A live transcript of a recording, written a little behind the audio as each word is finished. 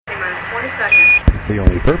The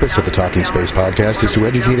only purpose of the Talking Space podcast is to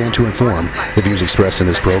educate and to inform. The views expressed in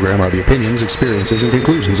this program are the opinions, experiences, and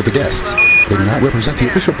conclusions of the guests. They do not represent the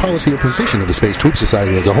official policy or position of the Space Tweep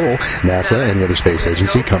Society as a whole, NASA, any other space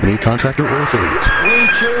agency, company, contractor, or affiliate. We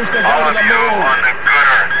choose to go to the moon. On the good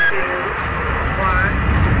Earth.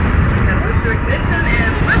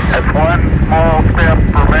 That's one small step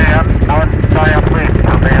for man, one giant leap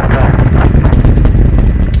for mankind.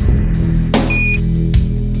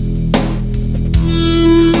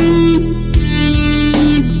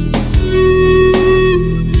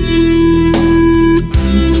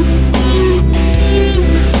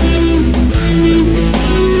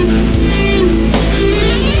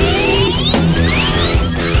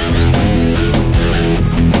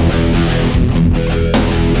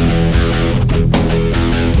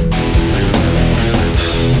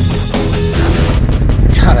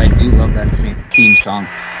 Song.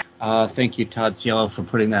 Thank you, Todd Cielo, for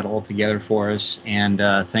putting that all together for us, and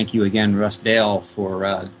thank you again, Russ Dale,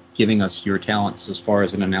 for giving us your talents as far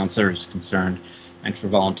as an announcer is concerned. Thanks for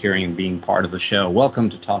volunteering and being part of the show.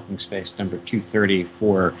 Welcome to Talking Space number 230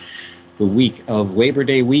 for the week of Labor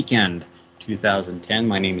Day weekend 2010.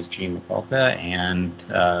 My name is Gina Mikulka,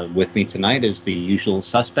 and with me tonight is the usual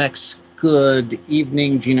suspects. Good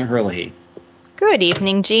evening, Gina Herlihy. Good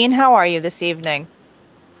evening, Gene. How are you this evening?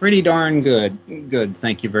 Pretty darn good. Good,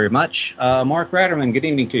 thank you very much. Mark Ratterman, good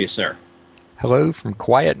evening to you, sir. Hello from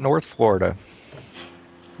quiet North Florida.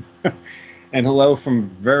 And hello from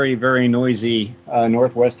very, very noisy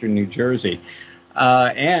northwestern New Jersey.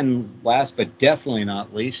 And last but definitely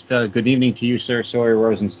not least, good evening to you, sir, Sawyer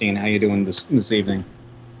Rosenstein. How you doing this evening?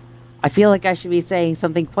 I feel like I should be saying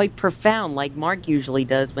something quite profound like Mark usually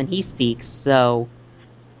does when he speaks, so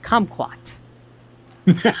kumquat.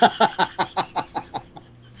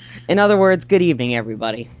 In other words, good evening,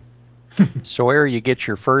 everybody. Sawyer, you get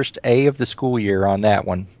your first A of the school year on that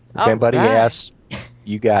one. If anybody asks,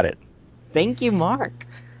 you got it. Thank you, Mark.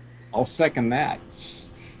 I'll second that.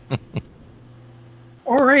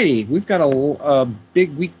 Alrighty, we've got a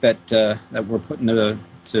big week that we're putting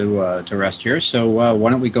to rest here. So why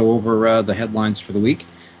don't we go over the headlines for the week?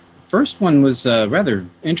 First one was a rather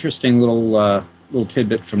interesting little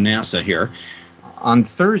tidbit from NASA here. On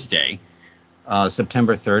Thursday,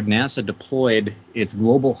 September 3rd, NASA deployed its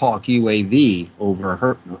Global Hawk UAV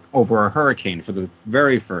over a hurricane for the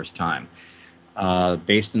very first time.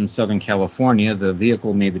 Based in Southern California, the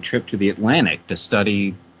vehicle made the trip to the Atlantic to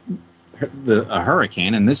study a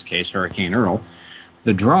hurricane, in this case, Hurricane Earl.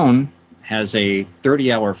 The drone has a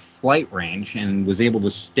 30-hour flight range and was able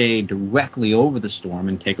to stay directly over the storm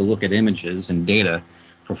and take a look at images and data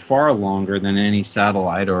for far longer than any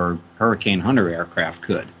satellite or Hurricane Hunter aircraft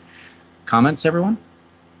could. Comments, everyone?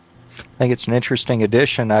 I think it's an interesting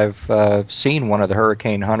addition. I've seen one of the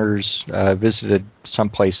Hurricane Hunters, visited some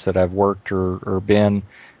place that I've worked or been,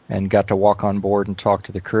 and got to walk on board and talk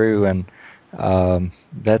to the crew. And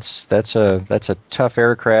that's a tough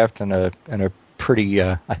aircraft and a pretty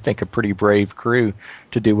I think a pretty brave crew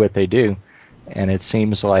to do what they do. And it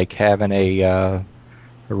seems like having a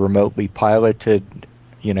remotely piloted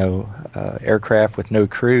aircraft with no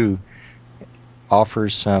crew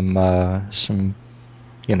offers some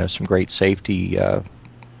great safety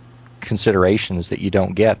considerations that you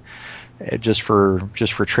don't get. Just for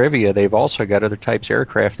trivia, they've also got other types of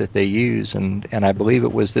aircraft that they use, and I believe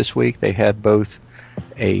it was this week they had both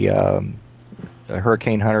a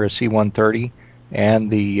Hurricane Hunter, a C-130,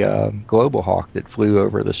 and the Global Hawk that flew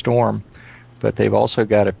over the storm. But they've also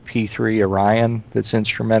got a P-3 Orion that's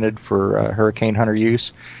instrumented for Hurricane Hunter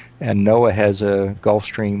use, and NOAA has a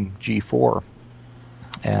Gulfstream G4.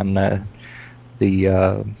 And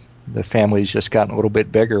the family's just gotten a little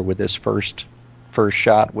bit bigger with this first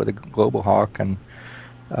shot with a Global Hawk, and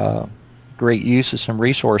great use of some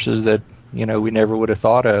resources that we never would have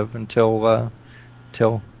thought of until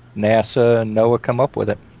NASA and NOAA come up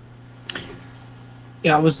with it.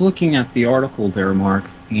 Yeah, I was looking at the article there, Mark,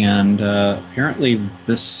 and apparently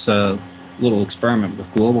this little experiment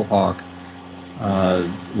with Global Hawk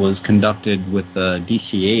was conducted with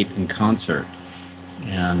DC-8 in concert.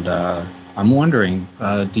 And I'm wondering,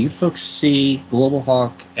 do you folks see Global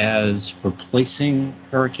Hawk as replacing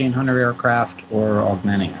Hurricane Hunter aircraft or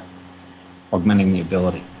augmenting the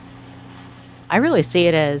ability? I really see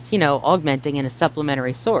it as, augmenting in a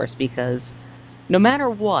supplementary source, because no matter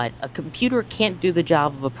what, a computer can't do the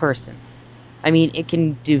job of a person. I mean, it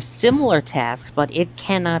can do similar tasks, but it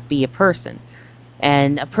cannot be a person.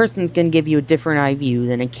 And a person's going to give you a different eye view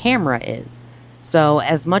than a camera is. So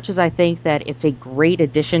as much as I think that it's a great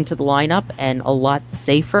addition to the lineup and a lot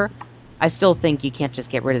safer, I still think you can't just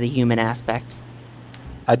get rid of the human aspect.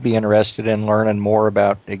 I'd be interested in learning more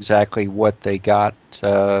about exactly what they got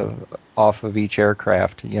off of each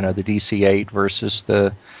aircraft. The DC-8 versus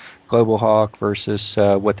the Global Hawk versus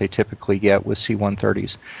what they typically get with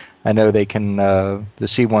C-130s. I know they can, the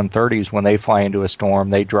C-130s, when they fly into a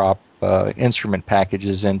storm, they drop instrument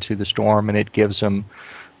packages into the storm, and it gives them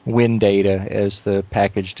wind data as the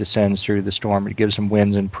package descends through the storm. It gives them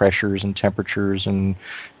winds and pressures and temperatures and,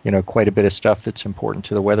 quite a bit of stuff that's important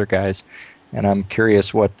to the weather guys. And I'm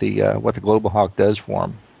curious what the Global Hawk does for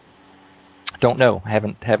them. Don't know.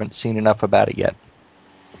 Haven't seen enough about it yet.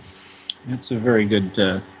 That's a very good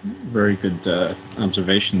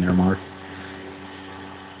observation there, Mark.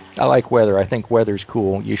 I like weather. I think weather's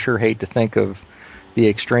cool. You sure hate to think of the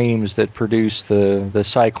extremes that produce the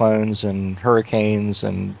cyclones and hurricanes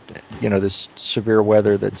and this severe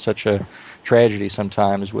weather that's such a tragedy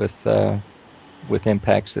sometimes with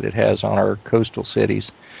impacts that it has on our coastal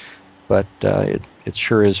cities. But it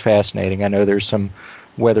sure is fascinating. I know there's some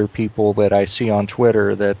weather people that I see on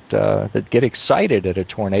Twitter that get excited at a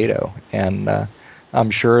tornado, and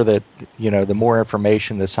I'm sure that the more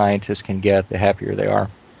information the scientists can get, the happier they are.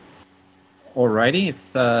 Alrighty,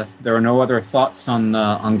 if there are no other thoughts on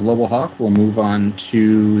Global Hawk, we'll move on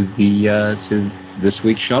to to this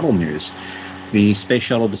week's shuttle news. The Space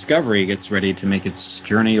Shuttle Discovery gets ready to make its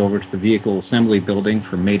journey over to the Vehicle Assembly Building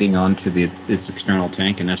for mating onto its external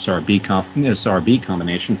tank and SRB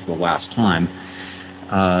combination for the last time.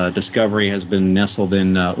 Discovery has been nestled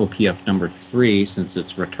in OPF number 3 since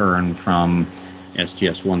its return from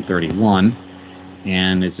STS-131,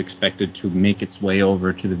 and is expected to make its way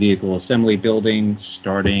over to the Vehicle Assembly Building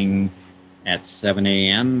starting at 7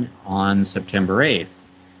 a.m. on September 8th.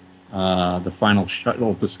 The final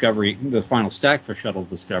stack for Shuttle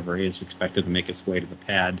Discovery is expected to make its way to the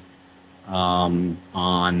pad on,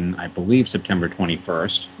 I believe, September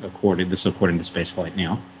 21st, according to Spaceflight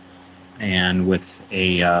Now, and with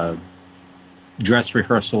a dress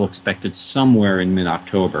rehearsal expected somewhere in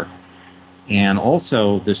mid-October. And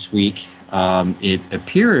also this week, it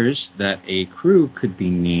appears that a crew could be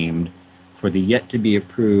named for the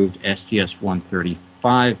yet-to-be-approved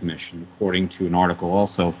STS-135 mission, according to an article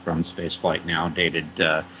also from Spaceflight Now dated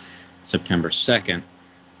September 2nd.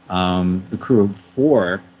 The crew of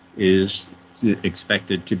 4 is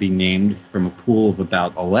expected to be named from a pool of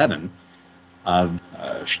about 11 of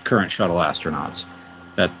current shuttle astronauts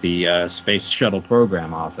that the Space Shuttle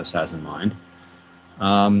Program Office has in mind.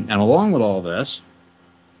 And along with all this,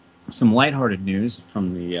 some lighthearted news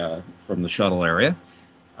from the shuttle area.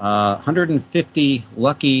 150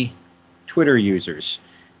 lucky Twitter users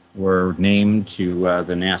were named to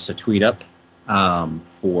the NASA Tweet Up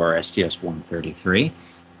for STS-133.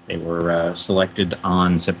 They were selected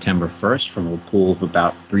on September 1st from a pool of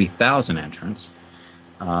about 3,000 entrants.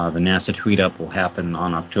 The NASA Tweet Up will happen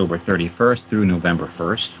on October 31st through November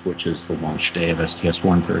 1st, which is the launch day of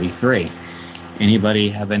STS-133. Anybody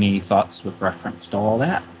have any thoughts with reference to all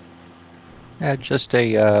that? Just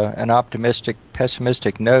an optimistic,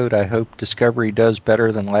 pessimistic note. I hope Discovery does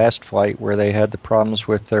better than last flight, where they had the problems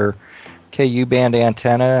with their KU band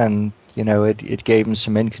antenna, and it gave them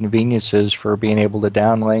some inconveniences for being able to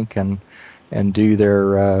downlink and do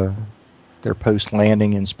their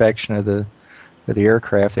post-landing inspection of the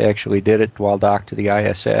aircraft. They actually did it while docked to the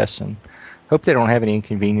ISS, and hope they don't have any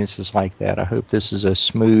inconveniences like that. I hope this is a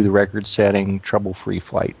smooth, record-setting, trouble-free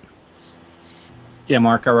flight. Yeah,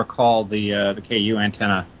 Mark, I recall the KU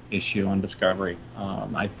antenna issue on Discovery.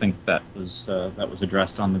 I think that was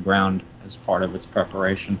addressed on the ground as part of its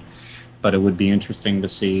preparation. But it would be interesting to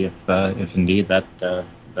see if indeed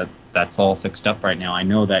that's all fixed up right now. I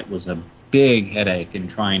know that was a big headache in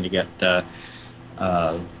trying to get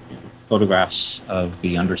photographs of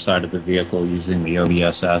the underside of the vehicle using the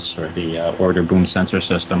OBSS, or the orbiter boom sensor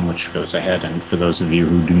system, which goes ahead. And for those of you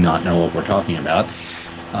who do not know what we're talking about,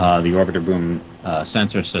 the orbiter boom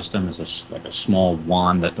sensor system is like a small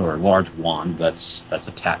wand or a large wand that's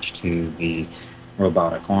attached to the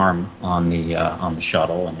robotic arm on the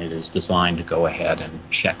shuttle, and it is designed to go ahead and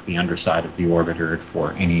check the underside of the orbiter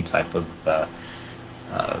for any type of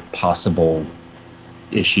possible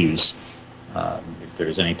issues. If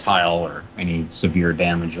there's any tile or any severe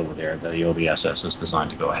damage over there, the OBSS is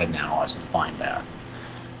designed to go ahead and analyze and find that.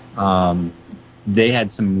 They had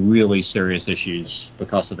some really serious issues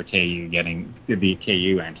because of the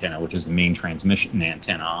KU antenna, which is the main transmission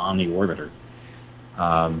antenna on the orbiter.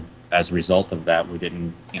 As a result of that, they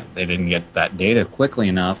didn't get that data quickly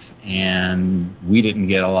enough, and we didn't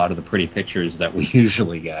get a lot of the pretty pictures that we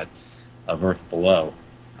usually get of Earth below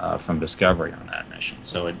from Discovery on that mission.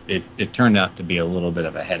 So it turned out to be a little bit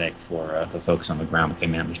of a headache for the folks on the ground, but they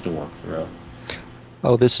managed to work through.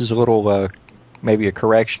 Oh, this is a little, maybe a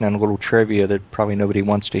correction and a little trivia that probably nobody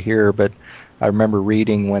wants to hear, but I remember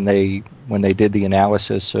reading when they did the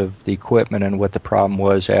analysis of the equipment and what the problem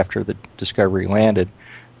was after the Discovery landed,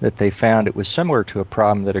 that they found it was similar to a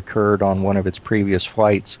problem that occurred on one of its previous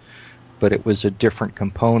flights, but it was a different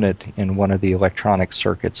component in one of the electronic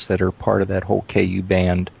circuits that are part of that whole KU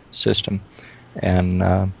band system.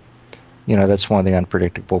 And, that's one of the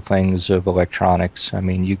unpredictable things of electronics. I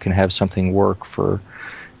mean, you can have something work for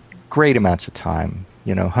great amounts of time,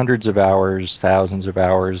 hundreds of hours, thousands of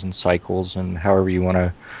hours and cycles, and however you want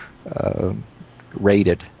to rate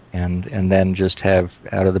it, and then just have,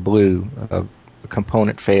 out of the blue, a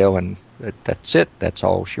component fail, and that's it. That's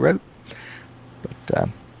all she wrote. But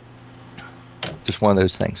just one of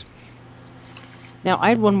those things. Now, I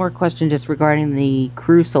had one more question just regarding the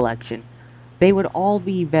crew selection. They would all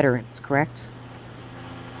be veterans, correct?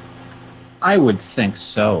 I would think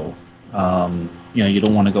so. You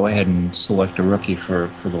don't want to go ahead and select a rookie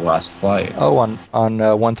for the last flight. Oh, on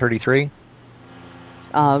 133?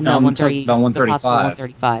 No, 130. On 135.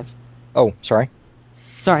 135. Oh, sorry.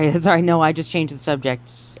 Sorry. No, I just changed the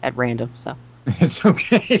subject at random, so. It's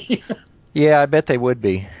okay. Yeah, I bet they would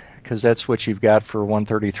be, because that's what you've got for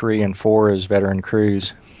 133 and 4 is veteran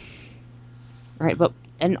crews. Right,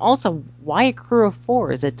 and also, why a crew of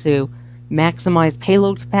 4? Is it to maximize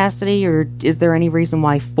payload capacity, or is there any reason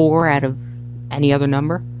why 4 out of any other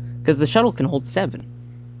number? Because the shuttle can hold 7.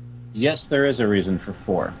 Yes, there is a reason for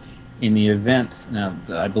 4. In the event, now,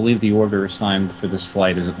 I believe the order assigned for this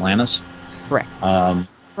flight is Atlantis. Correct.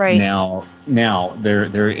 Right. Now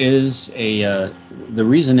there is the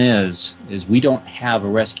reason is we don't have a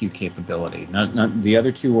rescue capability. Not the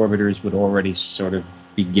other 2 orbiters would already sort of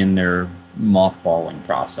begin their mothballing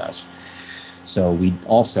process. So we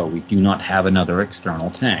do not have another external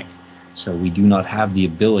tank. So we do not have the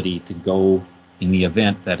ability to go in the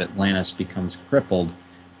event that Atlantis becomes crippled.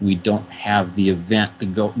 We don't have the event to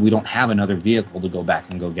go. We don't have another vehicle to go back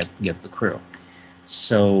and go get the crew.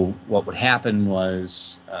 So what would happen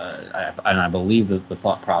was, and I believe that the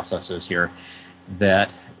thought process is here,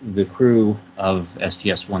 that the crew of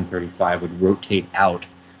STS-135 would rotate out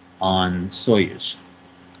on Soyuz.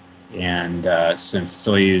 And since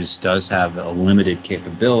Soyuz does have a limited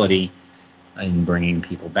capability in bringing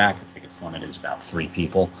people back, I think its limit is about 3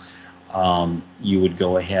 people, you would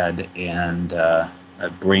go ahead and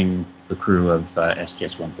bring the crew of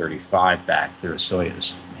STS-135 back through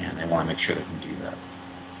Soyuz, and they want to make sure they can do that.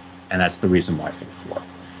 And that's the reason why for the 4.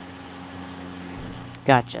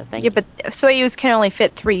 Gotcha, thank you. Yeah, but Soyuz can only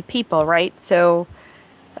fit 3 people, right? So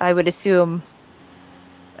I would assume...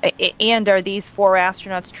 And are these 4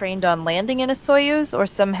 astronauts trained on landing in a Soyuz, or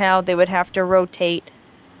somehow they would have to rotate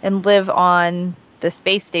and live on the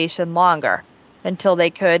space station longer until they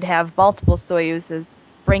could have multiple Soyuzes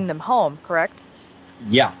bring them home, correct?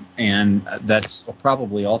 Yeah, and that's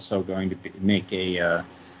probably also going to make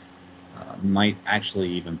might actually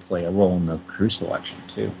even play a role in the crew selection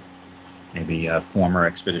too. Maybe a former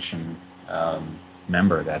expedition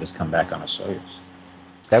member that has come back on a Soyuz.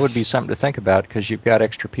 That would be something to think about, because you've got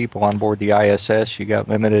extra people on board the ISS, you got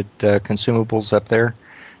limited consumables up there,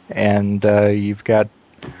 and you've got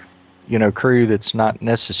crew that's not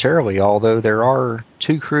necessarily, although there are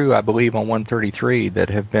 2 crew, I believe, on 133 that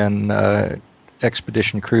have been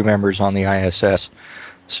expedition crew members on the ISS,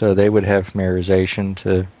 so they would have familiarization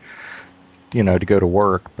to go to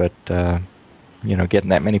work, but getting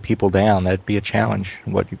that many people down, that'd be a challenge.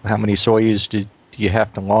 How many Soyuz do you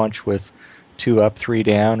have to launch with 2 up, 3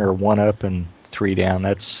 down, or 1 up and 3 down?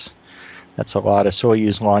 That's a lot of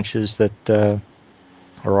Soyuz launches that are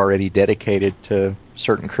already dedicated to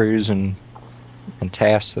certain crews and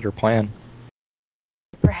tasks that are planned.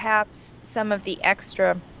 Perhaps some of the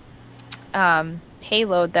extra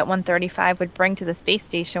payload that 135 would bring to the space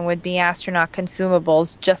station would be astronaut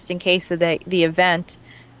consumables, just in case of the event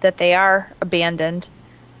that they are abandoned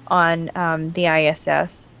on the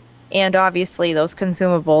ISS. And obviously those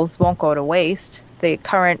consumables won't go to waste. The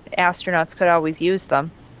current astronauts could always use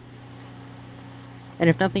them. And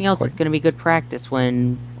if nothing else, it's going to be good practice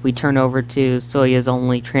when we turn over to Soyuz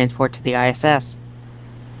only transport to the ISS.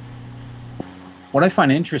 What I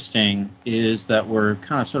find interesting is that we're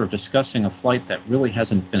kind of sort of discussing a flight that really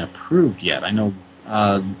hasn't been approved yet. I know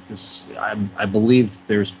I believe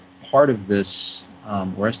there's part of this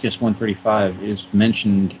where STS-135 is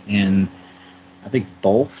mentioned in, I think,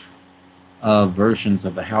 both versions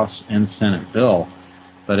of the House and Senate bill,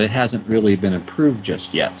 but it hasn't really been approved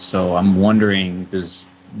just yet. So I'm wondering, does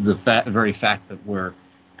the very fact that we're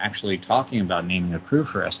actually talking about naming a crew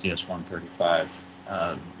for STS-135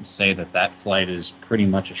 say that flight is pretty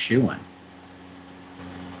much a shoo-in?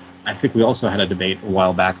 I think we also had a debate a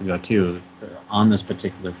while back ago, too, on this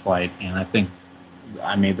particular flight, and I think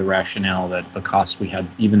I made the rationale that because we had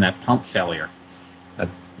even that pump failure that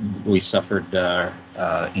we suffered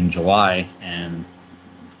in July and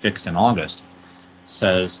fixed in August,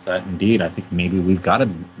 says that indeed I think maybe we've got to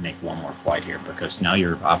make one more flight here, because now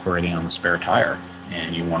you're operating on the spare tire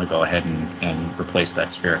and you want to go ahead and replace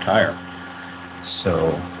that spare tire.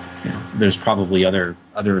 So there's probably other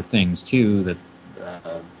things too that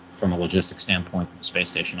from a logistics standpoint the space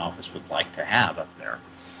station office would like to have up there,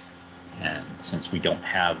 and since we don't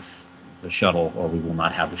have the shuttle, or we will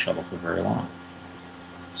not have the shuttle for very long,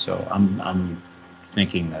 so I'm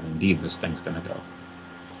thinking that indeed this thing's going to go.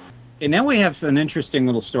 And now we have an interesting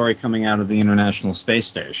little story coming out of the International Space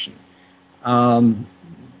Station.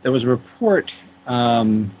 There was a report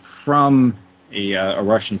from a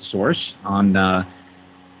Russian source on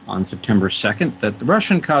September 2nd that the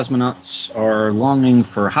Russian cosmonauts are longing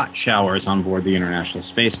for hot showers on board the International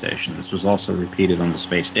Space Station. This was also repeated on the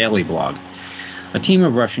Space Daily blog. A team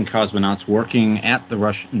of Russian cosmonauts working at the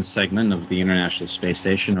Russian segment of the International Space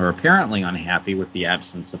Station are apparently unhappy with the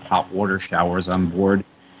absence of hot water showers on board,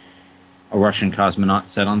 a Russian cosmonaut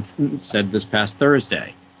said this past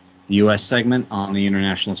Thursday. The U.S. segment on the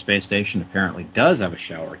International Space Station apparently does have a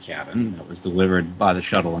shower cabin that was delivered by the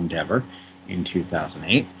shuttle Endeavour in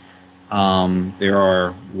 2008. There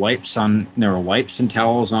are wipes and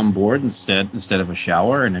towels on board instead of a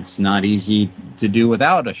shower, and it's not easy to do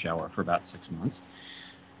without a shower for about 6 months.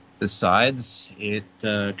 Besides, it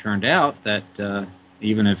turned out that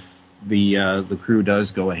even if the crew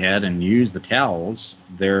does go ahead and use the towels,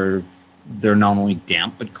 they're not only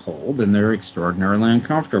damp but cold, and they're extraordinarily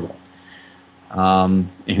uncomfortable.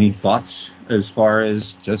 Any thoughts as far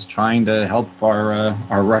as just trying to help our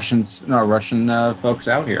Russian folks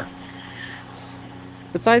out here?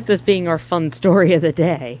 Besides this being our fun story of the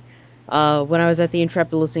day, when I was at the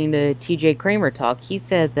Intrepid listening to TJ Kramer talk, he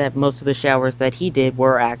said that most of the showers that he did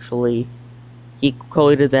were actually, he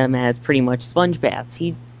quoted them as pretty much sponge baths.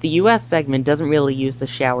 The U.S. segment doesn't really use the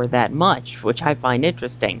shower that much, which I find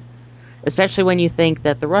interesting, especially when you think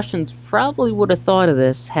that the Russians probably would have thought of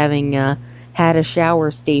this, having had a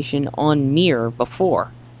shower station on Mir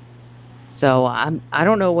before. So I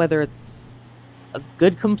don't know whether it's a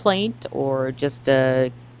good complaint or just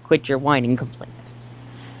a quit your whining complaint.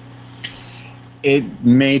 It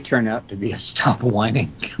may turn out to be a stop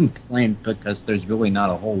whining complaint, because there's really not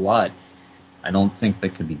a whole lot I don't think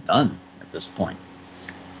that could be done at this point,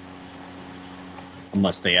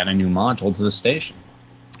 unless they add a new module to the station.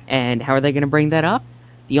 And how are they going to bring that up?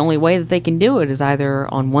 The only way that they can do it is either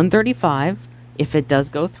on 135, if it does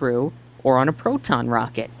go through, or on a Proton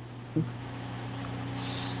rocket.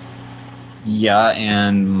 Yeah,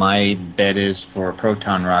 and my bet is for a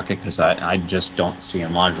Proton rocket, because I just don't see a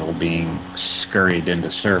module being scurried into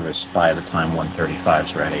service by the time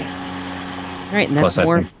 135's ready. Right,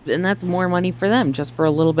 and that's more money for them, just for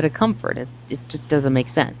a little bit of comfort. It just doesn't make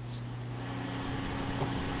sense.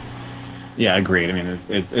 Yeah, agreed. I mean,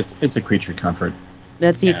 it's a creature comfort.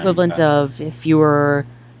 That's the equivalent of if you were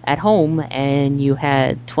at home and you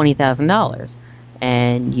had $20,000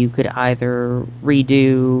 and you could either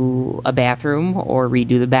redo a bathroom or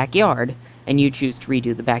redo the backyard, and you choose to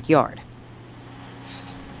redo the backyard.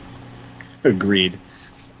 Agreed.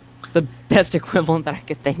 The best equivalent that I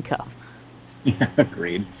could think of. Yeah,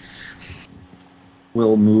 agreed.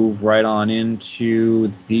 We'll move right on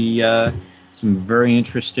into the some very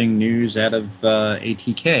interesting news out of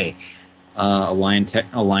ATK.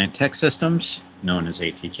 Alliant Tech Systems, known as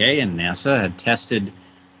ATK, and NASA had tested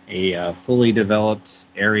a fully developed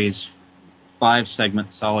Ares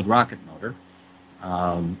 5-segment solid rocket motor,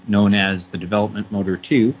 known as the Development Motor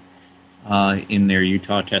 2, in their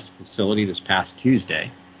Utah test facility this past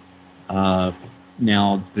Tuesday.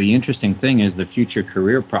 Now, the interesting thing is the future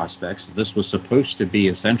career prospects. This was supposed to be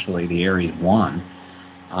essentially the Ares 1,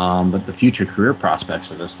 but the future career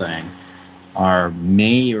prospects of this thing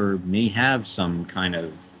may have some kind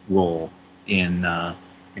of role in the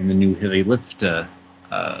new heavy lift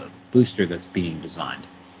booster that's being designed.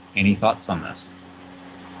 Any thoughts on this?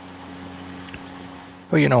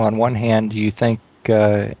 Well, on one hand, you think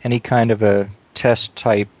any kind of a test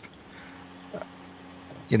type,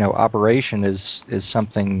 operation is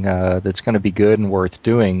something that's going to be good and worth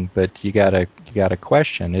doing, but you gotta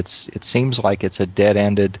question. It seems like it's a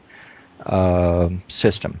dead-ended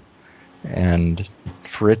system, and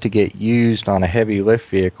for it to get used on a heavy lift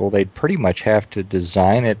vehicle, they'd pretty much have to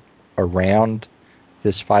design it around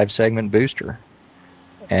this 5-segment booster.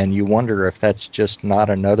 And you wonder if that's just not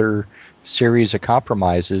another series of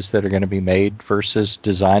compromises that are going to be made versus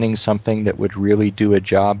designing something that would really do a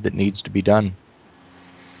job that needs to be done.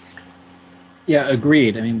 Yeah,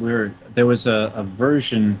 agreed. I mean, there was a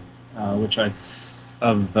version which I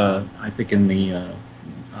think in the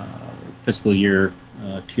fiscal year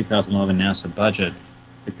 2011 NASA budget,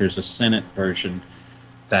 I think there's a Senate version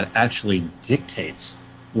that actually dictates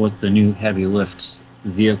what the new heavy lift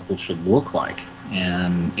vehicle should look like,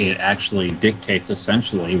 and it actually dictates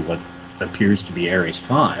essentially what appears to be Ares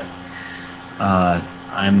 5.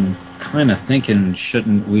 I'm kind of thinking,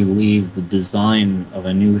 shouldn't we leave the design of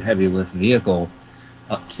a new heavy lift vehicle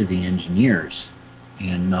up to the engineers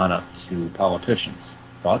and not up to politicians?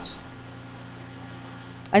 Thoughts?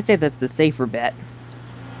 I say that's the safer bet.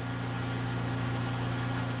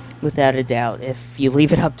 Without a doubt, if you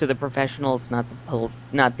leave it up to the professionals, not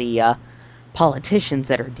the politicians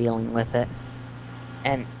that are dealing with it.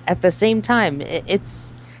 And at the same time,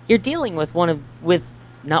 you're dealing with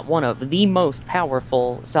the most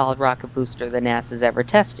powerful solid rocket booster that NASA's ever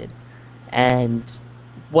tested. And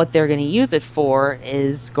what they're going to use it for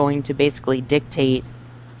is going to basically dictate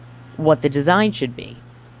what the design should be.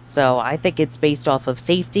 So I think it's based off of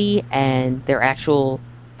safety and their actual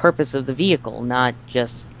purpose of the vehicle, not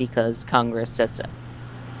just because Congress says so.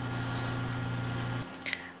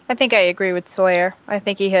 I think I agree with Sawyer. I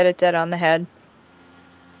think he hit it dead on the head.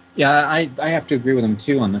 Yeah, I have to agree with him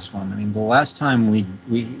too on this one. I mean, the last time we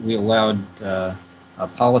allowed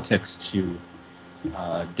politics to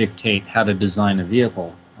dictate how to design a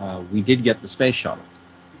vehicle, we did get the space shuttle.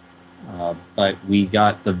 But we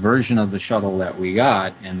got the version of the shuttle that we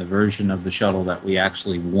got, and the version of the shuttle that we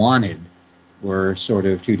actually wanted were sort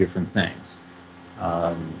of two different things.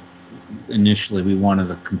 Initially, we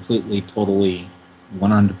wanted a completely, totally,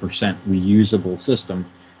 100% reusable system.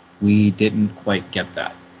 We didn't quite get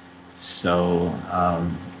that. So,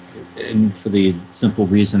 and for the simple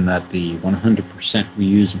reason that the 100%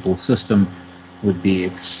 reusable system would be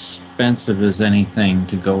expensive as anything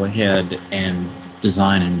to go ahead and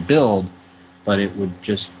design and build, but it would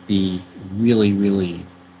just be really, really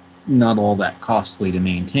not all that costly to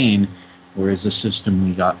maintain, whereas the system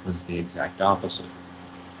we got was the exact opposite.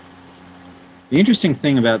 The interesting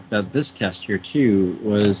thing about this test here, too,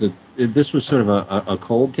 was that this was sort of a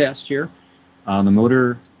cold test here. The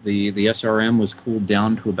motor, the SRM, was cooled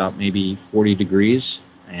down to about maybe 40 degrees,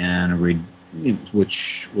 and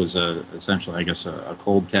which was essentially, I guess, a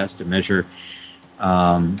cold test to measure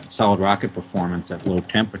solid rocket performance at low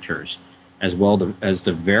temperatures, as well as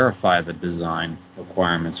to verify the design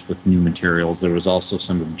requirements with new materials. There was also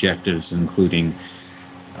some objectives, including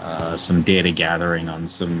some data gathering on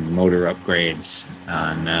some motor upgrades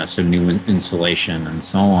and some new insulation and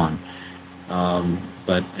so on.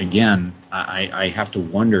 But again, I have to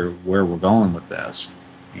wonder where we're going with this.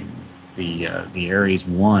 I mean, the Ares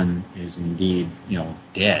 1 is indeed,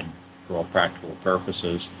 dead for all practical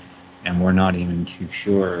purposes, and we're not even too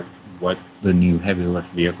sure what the new heavy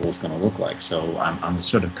lift vehicle is going to look like. So I'm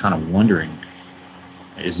sort of kind of wondering,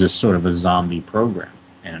 is this sort of a zombie program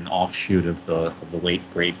and an offshoot of the late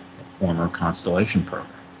great former Constellation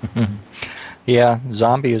program? Yeah,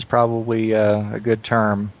 zombie is probably a good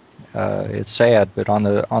term. It's sad, but on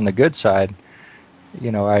the good side,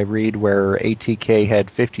 I read where ATK had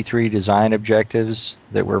 53 design objectives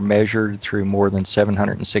that were measured through more than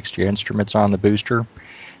 760 instruments on the booster,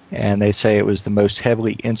 and they say it was the most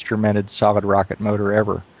heavily instrumented solid rocket motor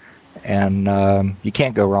ever. And you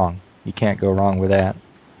can't go wrong. You can't go wrong with that.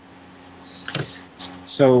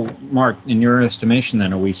 So, Mark, in your estimation,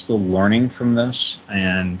 then, are we still learning from this?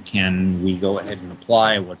 And can we go ahead and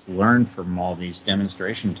apply what's learned from all these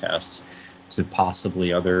demonstration tests to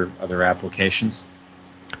possibly other applications?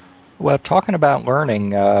 Well, talking about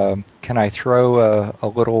learning, can I throw a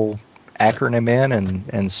little acronym in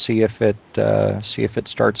and see if it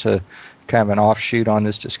starts a kind of an offshoot on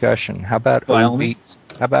this discussion? How about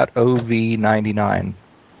OV99?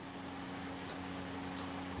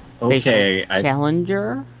 Okay.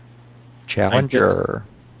 Challenger.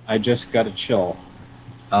 I just got a chill.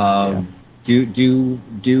 Do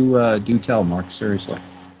tell, Mark, seriously.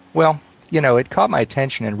 Well, it caught my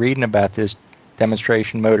attention in reading about this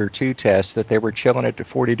demonstration motor 2 test that they were chilling it to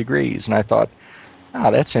 40 degrees, and I thought,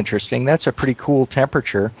 that's interesting. That's a pretty cool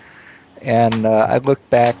temperature. And I looked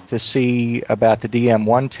back to see about the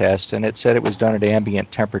DM1 test, and it said it was done at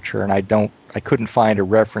ambient temperature, and I couldn't find a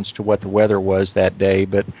reference to what the weather was that day,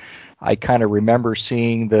 but I kind of remember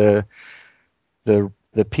seeing the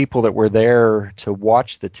people that were there to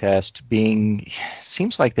watch the test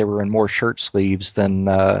seems like they were in more shirt sleeves than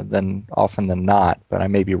often than not, but I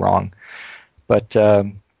may be wrong. But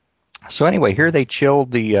So anyway, here they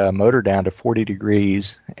chilled the motor down to 40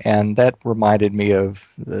 degrees, and that reminded me of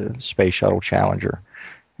the Space Shuttle Challenger.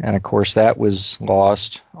 And of course, that was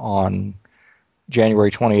lost on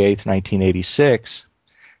January 28th, 1986.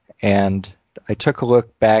 And I took a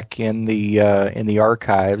look back in the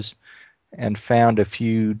archives and found a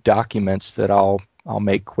few documents that I'll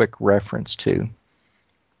make quick reference to.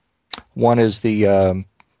 One is the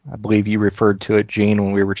I believe you referred to it, Gene,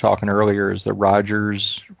 when we were talking earlier, as the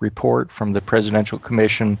Rogers report from the Presidential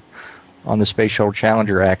Commission on the Space Shuttle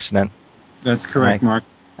Challenger accident. That's correct, Mark.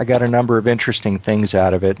 I got a number of interesting things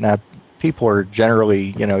out of it. Now, people are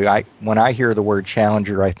generally, when I hear the word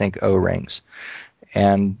Challenger, I think O-rings.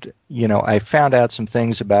 And, I found out some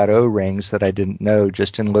things about O-rings that I didn't know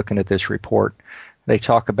just in looking at this report. They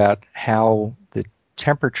talk about how the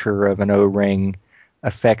temperature of an O-ring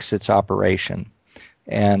affects its operation.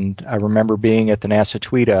 And I remember being at the NASA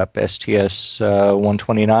tweet-up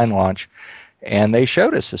STS-129 launch, and they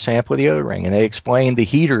showed us a sample of the O-ring, and they explained the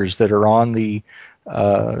heaters that are on the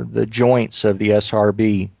joints of the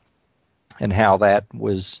SRB and how that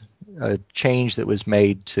was a change that was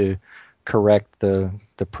made to correct the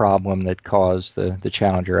problem that caused the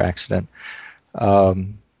Challenger accident.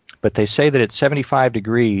 But they say that at 75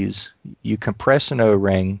 degrees, you compress an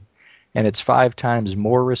O-ring, and it's 5 times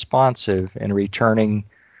more responsive in returning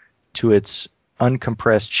to its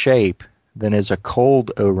uncompressed shape than is a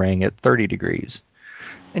cold O-ring at 30 degrees.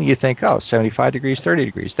 And you think, 75 degrees, 30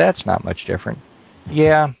 degrees, that's not much different.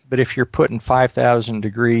 Yeah, but if you're putting 5,000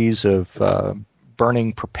 degrees of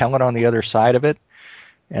burning propellant on the other side of it,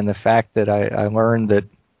 and the fact that I learned that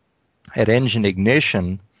at engine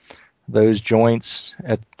ignition, those joints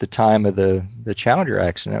at the time of the Challenger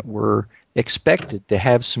accident were expected to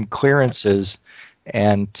have some clearances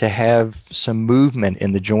and to have some movement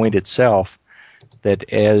in the joint itself, that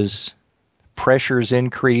as pressures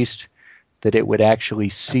increased, that it would actually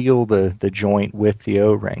seal the joint with the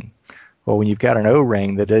O-ring. Well, when you've got an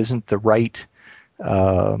O-ring that isn't the right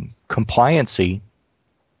compliancy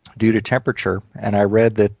due to temperature, and I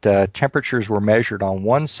read that temperatures were measured on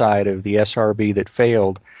one side of the SRB that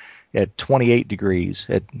failed at 28 degrees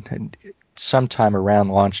at sometime around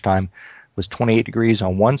launch time, was 28 degrees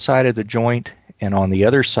on one side of the joint, and on the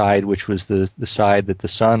other side, which was the side that the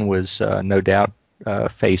sun was no doubt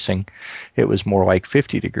facing, it was more like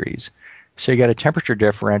 50 degrees. So you got a temperature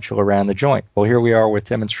differential around the joint. Well, here we are with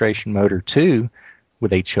demonstration motor 2, where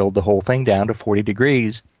they chilled the whole thing down to 40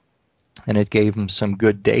 degrees, and it gave them some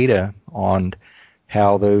good data on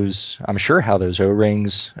how those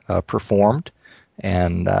O-rings performed,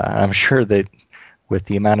 and I'm sure that with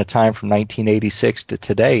the amount of time from 1986 to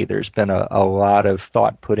today, there's been a lot of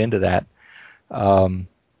thought put into that, and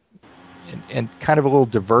kind of a little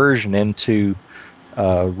diversion into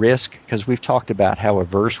risk, because we've talked about how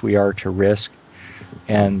averse we are to risk,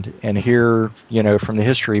 and here, from the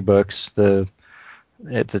history books,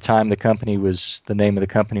 at the time the name of the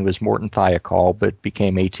company was Morton Thiokol, but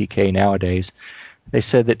became ATK nowadays. They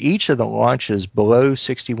said that each of the launches below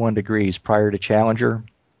 61 degrees prior to Challenger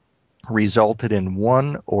resulted in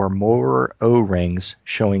one or more O-rings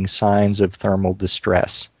showing signs of thermal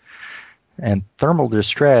distress. And thermal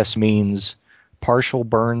distress means partial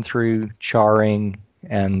burn through, charring,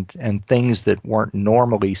 and things that weren't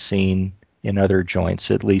normally seen in other joints,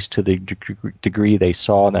 at least to the degree they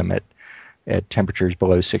saw them at temperatures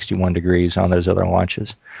below 61 degrees on those other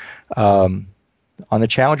launches. On the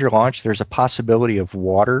Challenger launch, there's a possibility of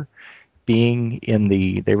water being in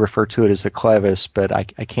they refer to it as the clevis, but I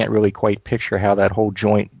can't really quite picture how that whole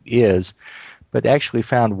joint is, but they actually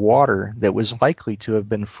found water that was likely to have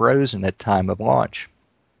been frozen at time of launch.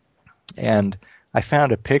 And I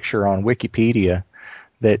found a picture on Wikipedia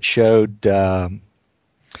that showed the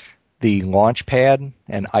launch pad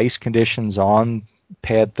and ice conditions on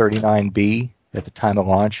pad 39B at the time of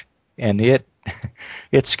launch, and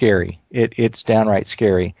it's scary. It's downright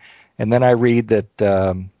scary. And then I read that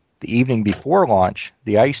the evening before launch,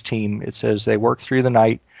 the ice team, it says they worked through the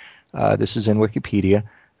night, this is in Wikipedia,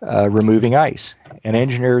 removing ice. And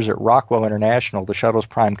engineers at Rockwell International, the shuttle's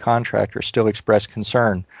prime contractor, still expressed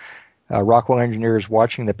concern. Rockwell engineers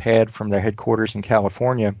watching the pad from their headquarters in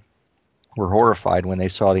California were horrified when they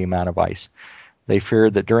saw the amount of ice. They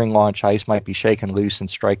feared that during launch, ice might be shaken loose and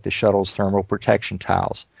strike the shuttle's thermal protection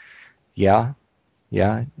tiles. Yeah,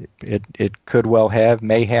 it could well have,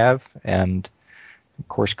 may have, and of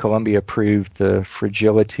course Columbia proved the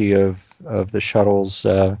fragility of the shuttle's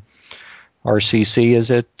RCC,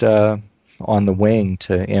 is it, on the wing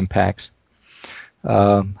to impacts.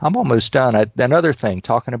 I'm almost done. Another thing,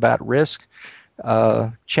 talking about risk,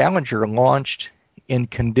 Challenger launched in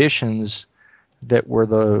conditions that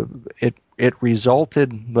were it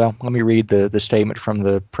resulted, well, let me read the statement from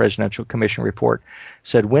the Presidential Commission report. It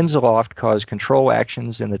said, winds aloft caused control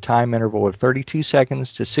actions in the time interval of 32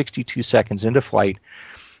 seconds to 62 seconds into flight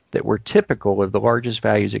that were typical of the largest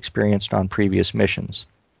values experienced on previous missions.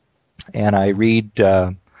 And I read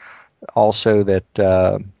also that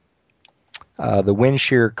the wind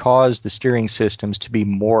shear caused the steering systems to be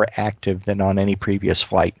more active than on any previous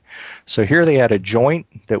flight. So here they had a joint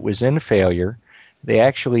that was in failure. They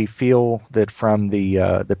actually feel that from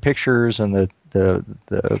the pictures and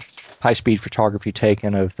the high-speed photography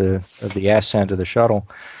taken of the ascent of the shuttle,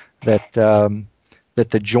 that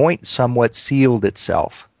the joint somewhat sealed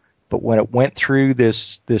itself. But when it went through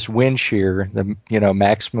this wind shear, the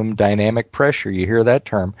maximum dynamic pressure, you hear that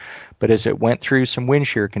term, but as it went through some wind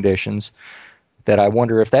shear conditions, that I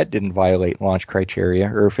wonder if that didn't violate launch criteria,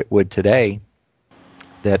 or if it would today,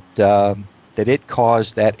 that it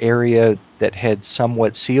caused that area that had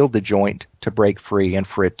somewhat sealed the joint to break free and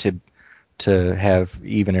for it to have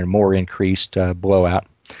even a more increased blowout.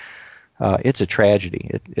 It's a tragedy.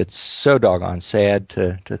 It's so doggone sad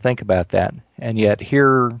to think about that. And yet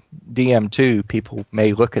here, DM2, people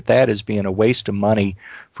may look at that as being a waste of money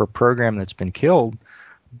for a program that's been killed.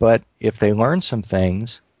 But if they learn some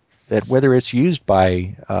things, that whether it's used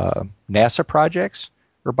by NASA projects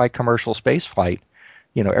or by commercial spaceflight,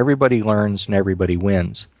 everybody learns and everybody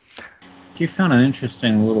wins. You found an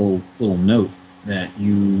interesting little note that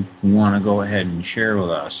you want to go ahead and share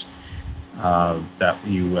with us that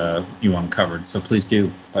you uncovered. So please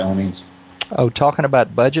do, by all means. Oh, talking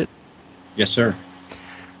about budget? Yes, sir.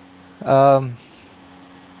 Well,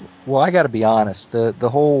 I got to be honest.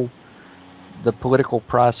 The political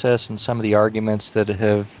process and some of the arguments that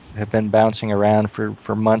have been bouncing around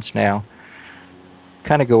for months now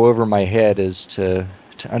kind of go over my head as to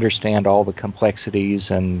understand all the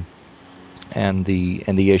complexities and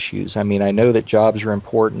the issues. I mean, I know that jobs are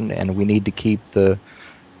important and we need to keep the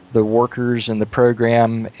workers in the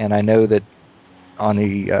program, and I know that on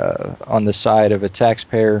the side of a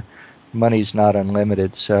taxpayer, money's not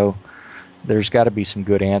unlimited, so there's got to be some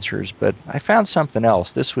good answers. But I found something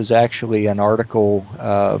else. This was actually an article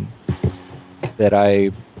that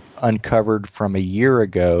I uncovered from a year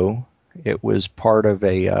ago. It was part of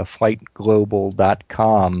a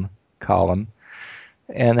FlightGlobal.com column.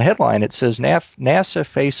 And the headline, it says, NASA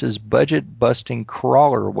faces budget-busting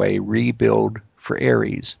crawlerway rebuild for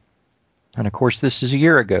Ares. And, of course, this is a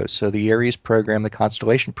year ago, so the Ares program, the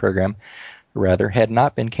Constellation program, rather, had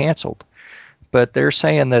not been canceled. But they're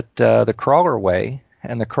saying that the crawlerway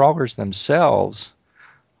and the crawlers themselves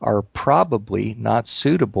are probably not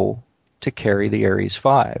suitable to carry the Ares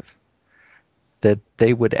 5. That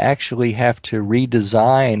they would actually have to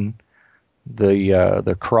redesign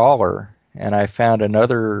the crawler. And I found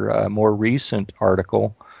another more recent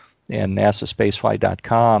article in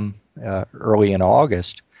NASASpaceflight.com early in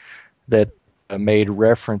August that made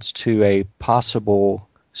reference to a possible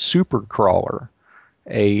super crawler,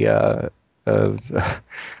 a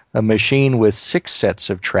machine with 6 sets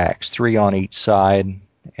of tracks, 3 on each side,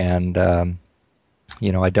 and I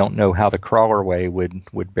don't know how the crawlerway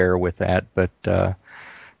would bear with that, but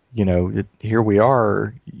here we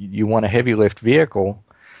are. You want a heavy lift vehicle,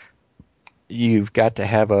 you've got to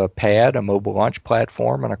have a pad, a mobile launch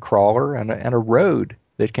platform, and a crawler, and a road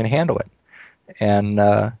that can handle it.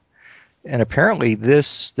 And apparently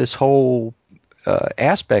this whole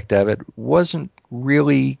aspect of it wasn't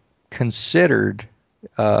really considered,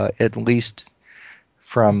 at least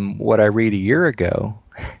from what I read a year ago,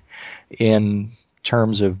 in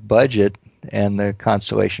terms of budget and the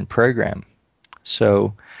Constellation program.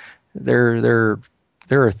 So there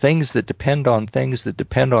are things that depend on things that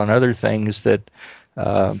depend on other things that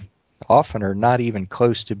often are not even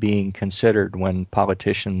close to being considered when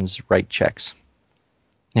politicians write checks.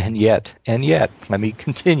 And yet, let me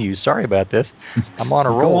continue. Sorry about this. I'm on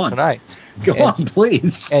a roll tonight. Go on,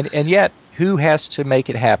 please. And yet, who has to make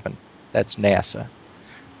it happen? That's NASA.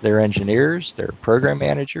 Their engineers, their program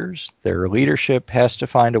managers, their leadership has to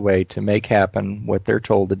find a way to make happen what they're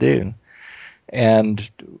told to do. And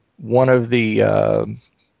one of the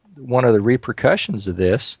repercussions of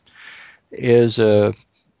this is a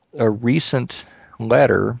recent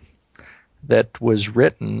letter that was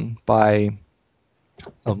written by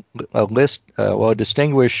a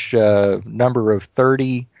distinguished number of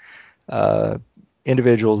 30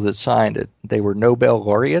 individuals that signed it. They were Nobel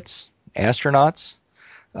laureates, astronauts,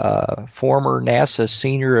 former NASA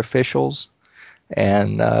senior officials,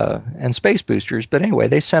 and space boosters. But anyway,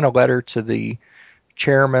 they sent a letter to the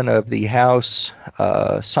chairman of the House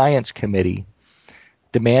Science Committee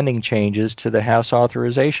demanding changes to the House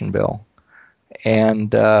authorization bill.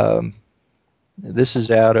 And this is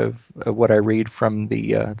out of what I read from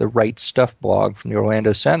the Right Stuff blog from the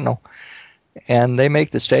Orlando Sentinel. And they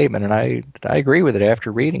make the statement, and I agree with it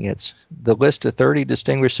after reading it. The list of 30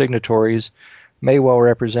 distinguished signatories may well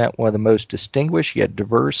represent one of the most distinguished yet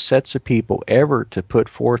diverse sets of people ever to put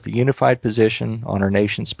forth a unified position on our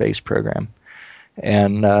nation's space program.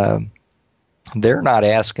 And they're not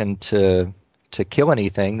asking to kill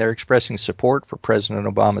anything. They're expressing support for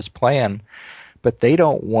President Obama's plan, but they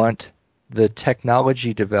don't want the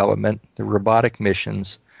technology development, the robotic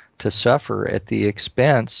missions, to suffer at the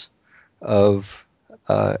expense of,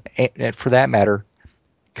 and for that matter,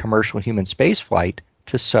 commercial human spaceflight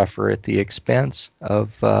to suffer at the expense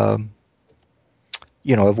of, of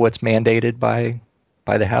what's mandated by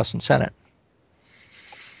the House and Senate.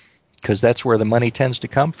 Because that's where the money tends to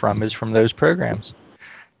come from, is from those programs.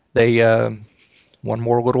 They, one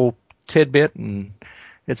more little tidbit, and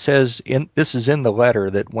it says, this is in the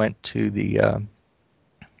letter that went to the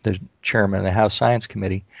chairman of the House Science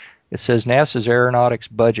Committee. It says NASA's aeronautics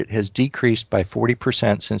budget has decreased by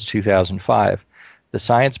 40% since 2005. The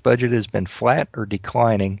science budget has been flat or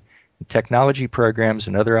declining. And technology programs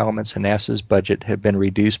and other elements of NASA's budget have been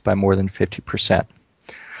reduced by more than 50%.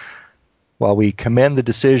 While we commend the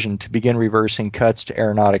decision to begin reversing cuts to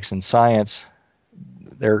aeronautics and science,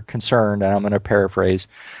 they're concerned, and I'm going to paraphrase,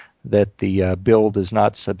 that the bill does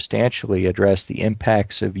not substantially address the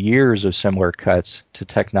impacts of years of similar cuts to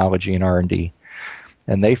technology and R&D.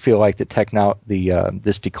 And they feel like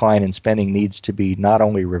this decline in spending needs to be not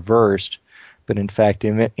only reversed, but in fact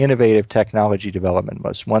innovative technology development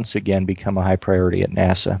must once again become a high priority at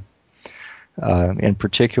NASA. In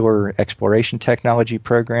particular, exploration technology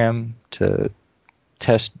program to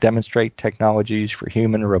demonstrate technologies for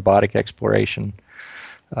human and robotic exploration.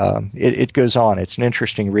 It goes on. It's an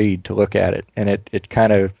interesting read to look at it, and it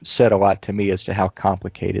kind of said a lot to me as to how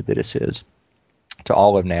complicated this is to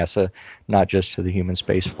all of NASA, not just to the human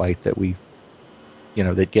space flight that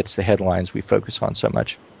that gets the headlines we focus on so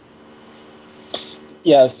much.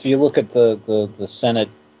 Yeah, if you look at the Senate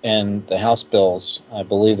and the House bills, I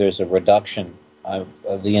believe there's a reduction of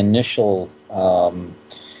the initial. I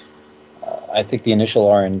think the initial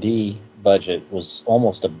R&D budget was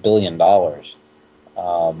almost $1 billion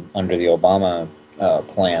under the Obama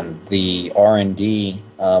plan. The R&D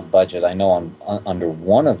budget, I know under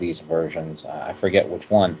one of these versions, I forget which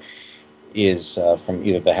one, is from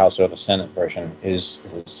either the House or the Senate version, has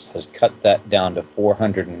cut that down to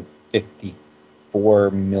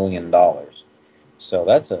 $454 million. So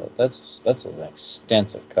that's an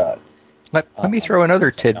extensive cut. Let me throw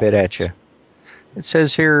another tidbit at you. It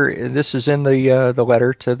says here, this is in the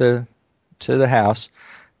letter to the House.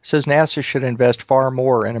 It says NASA should invest far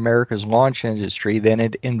more in America's launch industry than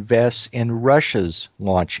it invests in Russia's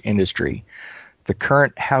launch industry. The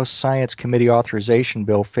current House Science Committee authorization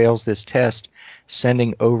bill fails this test,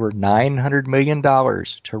 sending over $900 million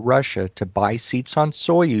to Russia to buy seats on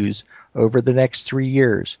Soyuz over the next 3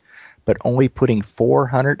 years, but only putting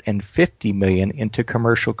 $450 million into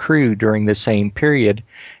commercial crew during the same period,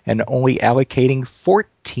 and only allocating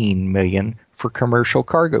 $14 million for commercial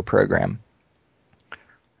cargo program.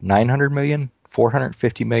 900 million,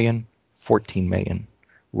 450 million, 14 million.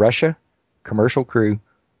 Russia, commercial crew,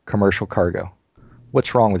 commercial cargo.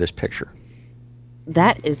 What's wrong with this picture?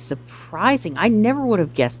 That is surprising. I never would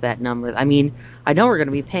have guessed that number. I mean, I know we're going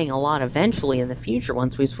to be paying a lot eventually in the future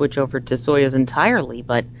once we switch over to Soyuz entirely,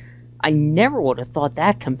 but I never would have thought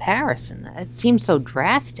that comparison. It seems so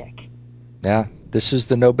drastic. Yeah, this is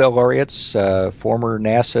the Nobel laureates, former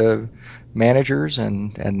NASA managers,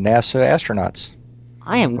 and NASA astronauts.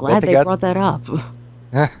 I am glad they brought that up.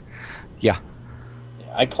 Yeah.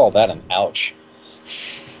 I call that an ouch.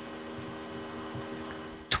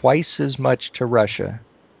 Twice as much to Russia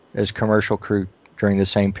as commercial crew during the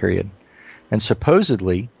same period. And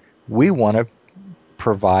supposedly, we want to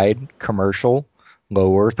provide commercial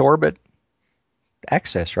low Earth orbit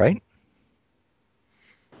access, right?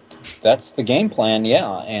 That's the game plan,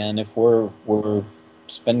 yeah. And if we're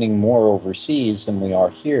spending more overseas than we are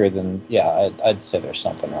here, then yeah, I'd say there's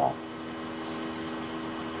something wrong.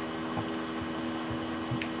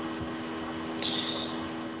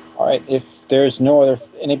 All right, if there's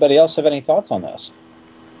anybody else have any thoughts on this?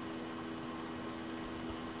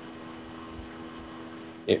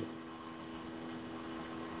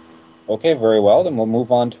 Okay, very well. Then we'll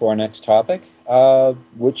move on to our next topic,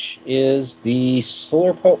 which is the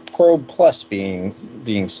Solar Probe Plus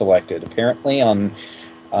being selected. Apparently on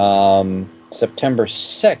September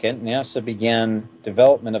 2nd, NASA began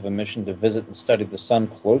development of a mission to visit and study the sun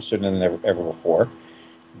closer than ever before.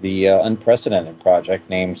 The unprecedented project,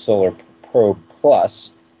 named Solar Probe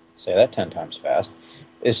Plus, say that 10 times fast,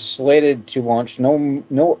 is slated to launch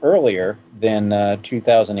no earlier than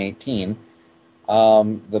 2018.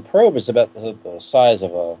 The probe is about the size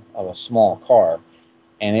of a small car,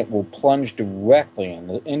 and it will plunge directly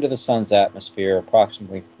into the sun's atmosphere,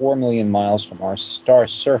 approximately 4 million miles from our star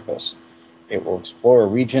surface. It will explore a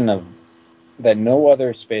region that no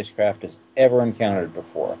other spacecraft has ever encountered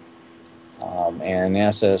before. And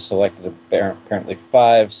NASA has selected apparently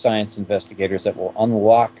 5 science investigators that will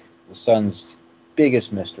unlock the sun's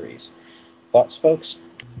biggest mysteries. Thoughts, folks?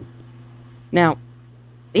 Now,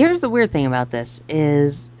 here's the weird thing about this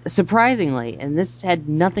is, surprisingly, and this had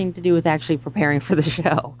nothing to do with actually preparing for the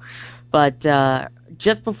show, but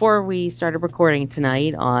just before we started recording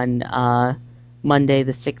tonight on Monday,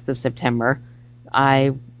 the 6th of September,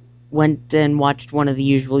 I went and watched one of the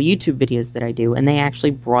usual YouTube videos that I do, and they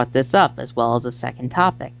actually brought this up as well as a second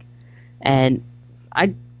topic. And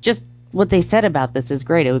what they said about this is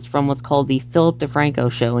great. It was from what's called the Philip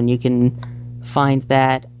DeFranco Show, and you can find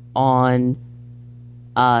that on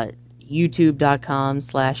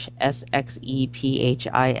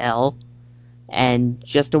youtube.com/SXEPHIL. And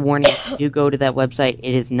just a warning, if you do go to that website,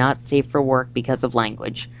 it is not safe for work because of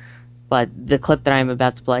language. But the clip that I'm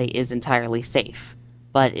about to play is entirely safe.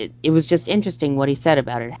 But it was just interesting what he said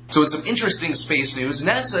about it. So in some interesting space news,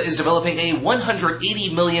 NASA is developing a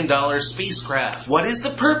 $180 million spacecraft. What is the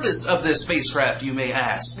purpose of this spacecraft, you may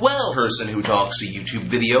ask? Well, person who talks to YouTube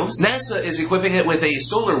videos, NASA is equipping it with a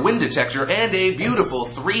solar wind detector and a beautiful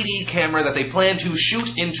 3D camera that they plan to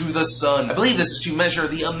shoot into the sun. I believe this is to measure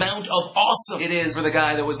the amount of awesome it is for the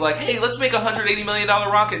guy that was like, hey, let's make a $180 million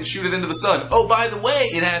rocket and shoot it into the sun. Oh, by the way,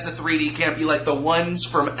 it has a 3D camera like the ones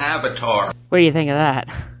from Avatar. What do you think of that?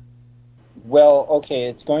 Well, okay,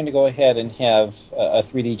 it's going to go ahead and have a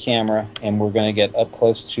 3D camera, and we're going to get up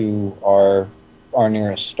close to our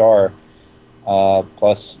nearest star,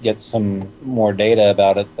 plus get some more data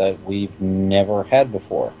about it that we've never had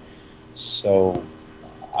before. So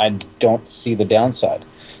I don't see the downside.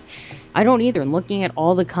 I don't either. And looking at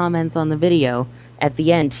all the comments on the video, at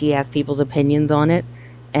the end he asked people's opinions on it,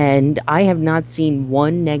 and I have not seen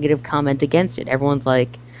one negative comment against it. Everyone's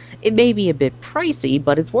like, it may be a bit pricey,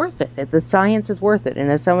 but it's worth it. The science is worth it.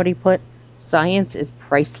 And as somebody put, science is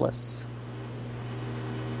priceless.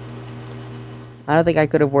 I don't think I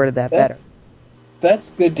could have worded that better.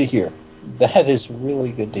 That's good to hear. That is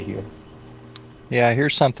really good to hear. Yeah,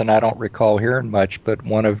 here's something I don't recall hearing much, but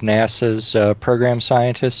one of NASA's program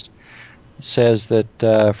scientists says that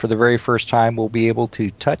for the very first time we'll be able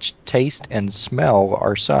to touch, taste, and smell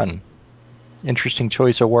our sun. Interesting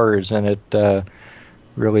choice of words, and it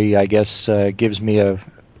really, I guess, gives me a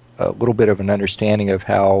little bit of an understanding of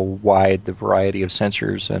how wide the variety of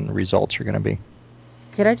sensors and results are going to be.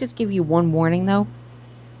 Could I just give you one warning, though?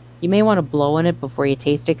 You may want to blow on it before you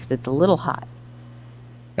taste it, because it's a little hot.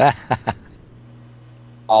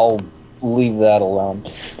 I'll leave that alone.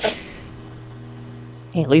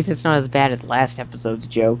 Hey, at least it's not as bad as last episode's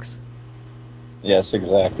jokes. Yes,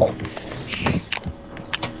 exactly.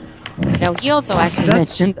 Now, he also actually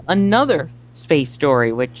mentioned another space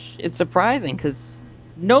story, which is surprising because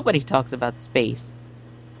nobody talks about space.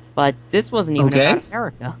 But this wasn't even about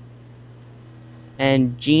America.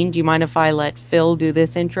 And Gene, do you mind if I let Phil do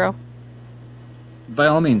this intro? By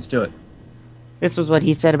all means, do it. This was what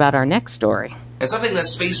he said about our next story. And something that's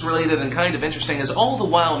space-related and kind of interesting is all the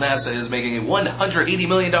while NASA is making a $180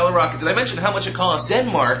 million rocket. Did I mention how much it costs?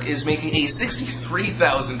 Denmark is making a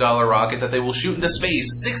 $63,000 rocket that they will shoot into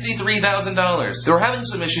space. $63,000. They were having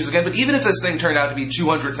some issues again, but even if this thing turned out to be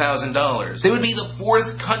 $200,000, they would be the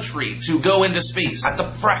 4th country to go into space at the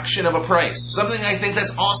fraction of a price. Something I think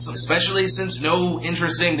that's awesome, especially since no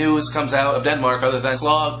interesting news comes out of Denmark other than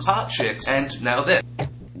clogs, hot chicks, and now this.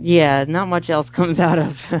 Yeah, not much else comes out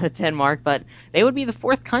of Denmark, but they would be the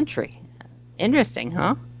 4th country. Interesting,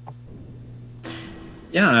 huh?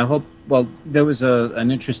 Yeah, and I hope, well, there was an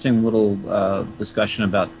interesting little discussion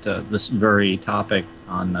about this very topic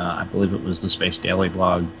on, I believe it was the Space Daily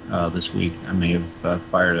blog this week. I may have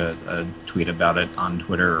fired a tweet about it on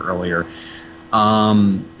Twitter earlier.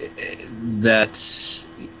 That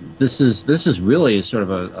this is really sort of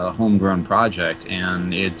a homegrown project,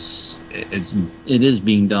 and it is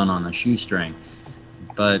being done on a shoestring.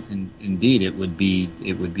 But indeed, it would be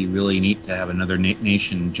really neat to have another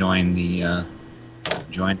nation join the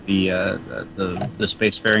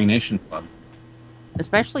Spacefaring Nation Club.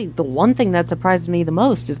 Especially the one thing that surprises me the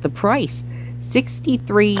most is the price.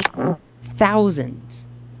 $63,000.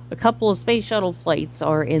 A couple of space shuttle flights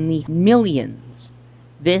are in the millions.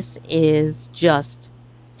 This is just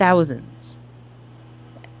thousands.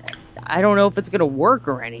 I don't know if it's going to work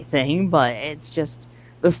or anything, but it's just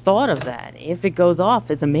the thought of that. If it goes off,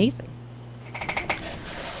 it's amazing.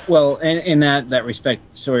 Well, in that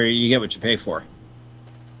respect, Sawyer, you get what you pay for.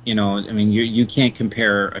 You know, I mean, you can't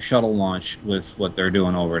compare a shuttle launch with what they're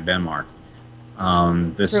doing over in Denmark.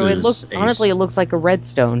 True, it looks like a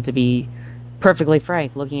Redstone, to be perfectly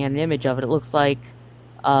frank. Looking at an image of it, it looks like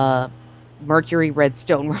a Mercury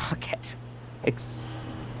Redstone rocket.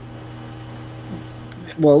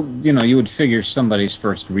 Well, you know, you would figure somebody's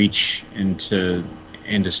first reach into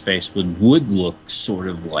space would look sort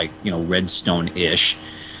of like, you know, Redstone-ish,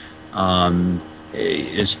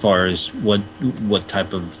 as far as what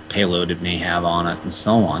type of payload it may have on it and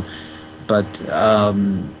so on. But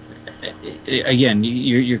again,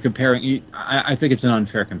 you're comparing. I think it's an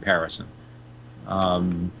unfair comparison.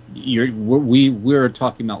 We're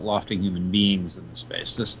talking about lofting human beings in the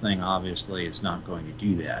space. This thing obviously is not going to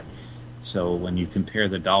do that. So when you compare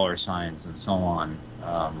the dollar signs and so on,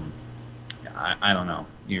 I don't know.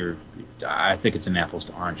 I think it's an apples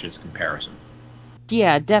to oranges comparison.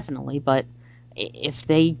 Yeah, definitely. But if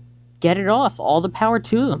they get it off, all the power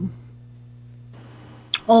to them.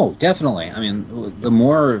 Oh, definitely. I mean, the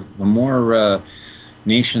more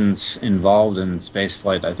nations involved in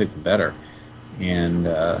spaceflight, I think the better. And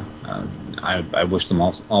I wish them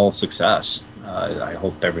all success. I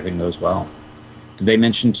hope everything goes well. Did they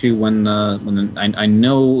mention too I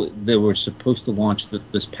know they were supposed to launch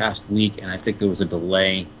this past week, and I think there was a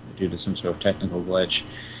delay due to some sort of technical glitch.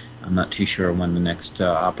 I'm not too sure when the next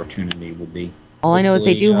opportunity will be. All I know is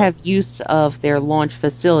they do have use of their launch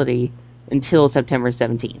facility until September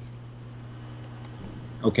 17th.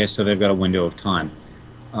 Okay, so they've got a window of time.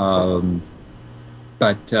 But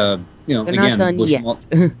you know, they're again, not done yet.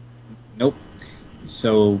 Nope.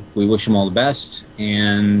 So we wish them all the best,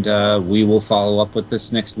 and we will follow up with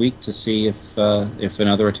this next week to see if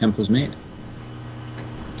another attempt was made.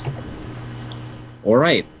 All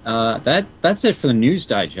right, that's it for the news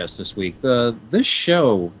digest this week. This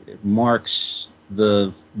show marks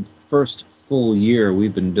the first full year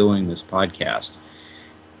we've been doing this podcast,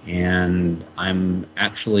 and I'm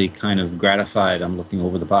actually kind of gratified. I'm looking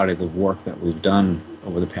over the body of the work that we've done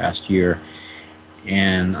over the past year,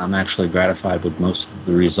 and I'm actually gratified with most of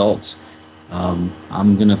the results. I'm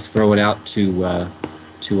going to throw it out to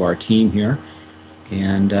our team here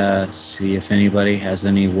and see if anybody has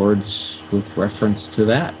any words with reference to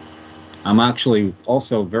that. I'm actually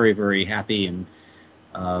also very, very happy, and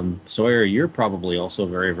Sawyer, you're probably also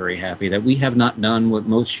very, very happy that we have not done what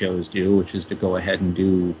most shows do, which is to go ahead and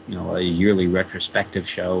do, you know, a yearly retrospective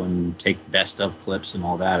show and take best of clips and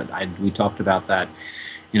all that. We talked about that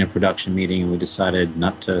in a production meeting, and we decided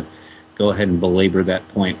not to go ahead and belabor that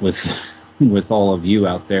point with all of you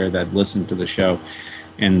out there that listen to the show.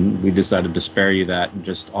 And we decided to spare you that and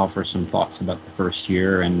just offer some thoughts about the first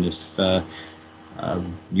year. And if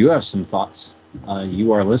you have some thoughts,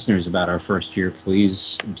 you are listeners, about our first year,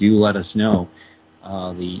 please do let us know.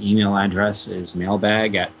 The email address is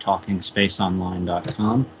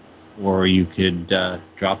mailbag@talkingspaceonline.com, or you could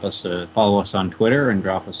follow us on Twitter and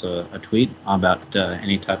drop us a tweet about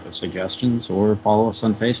any type of suggestions, or follow us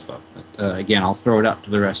on Facebook. But again, I'll throw it out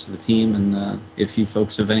to the rest of the team, and if you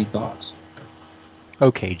folks have any thoughts.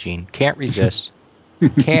 Okay, Gene, can't resist.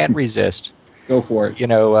 Can't resist. Go for it. You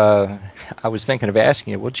know, I was thinking of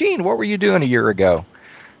asking you, well, Gene, what were you doing a year ago?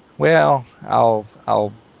 Well, I'll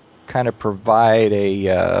kind of provide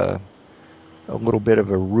a little bit of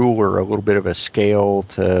a ruler, a little bit of a scale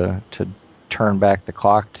to turn back the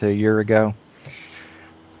clock to a year ago.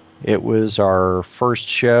 It was our first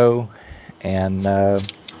show, and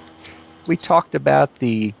we talked about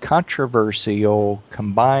the controversial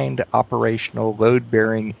combined operational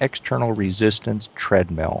load-bearing external resistance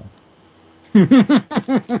treadmill. You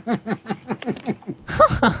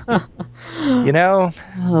know,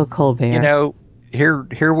 oh, Colbert. You know,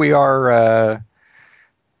 here we are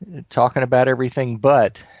talking about everything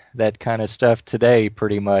but that kind of stuff today,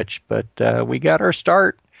 pretty much. But we got our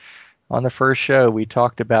start on the first show. We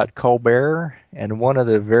talked about Colbert, and one of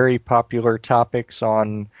the very popular topics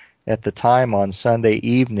at the time on Sunday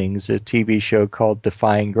evenings, a TV show called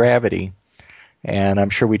Defying Gravity. And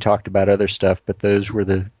I'm sure we talked about other stuff, but those were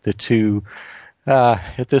the two,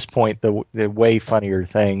 at this point, the way funnier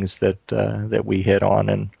things that we hit on.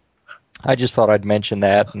 And I just thought I'd mention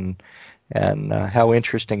that, and how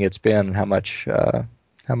interesting it's been, and how much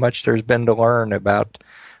there's been to learn about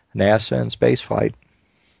NASA and spaceflight.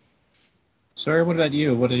 Sorry, what about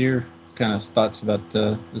you? What are your kind of thoughts about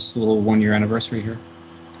this little 1-year anniversary here?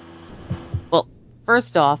 Well,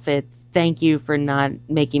 first off, it's thank you for not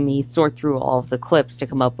making me sort through all of the clips to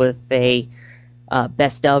come up with a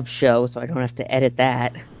best of show, so I don't have to edit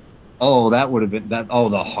that. Oh, that would have been that. Oh,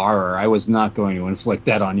 the horror! I was not going to inflict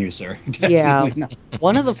that on you, sir. Yeah, Not.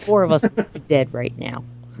 one of the four of us is dead right now.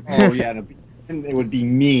 Oh yeah, it would be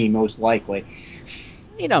me most likely.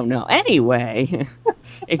 You don't know. Anyway,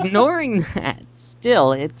 ignoring that,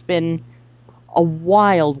 still, it's been a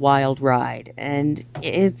wild, wild ride. And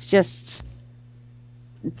it's just,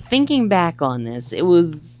 thinking back on this, it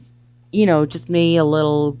was, just me a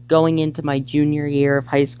little going into my junior year of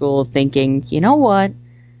high school thinking, you know what?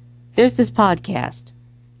 There's this podcast.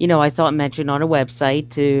 I saw it mentioned on a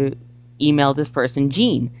website to email this person,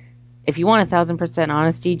 Jean. If you want 1,000%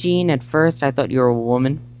 honesty, Jean, at first I thought you were a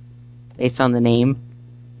woman, based on the name.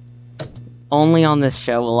 Only on this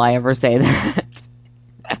show will I ever say that.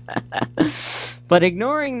 But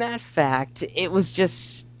ignoring that fact, it was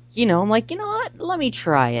just, I'm like, you know what? Let me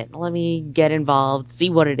try it. Let me get involved, see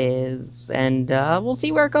what it is, and we'll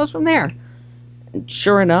see where it goes from there. And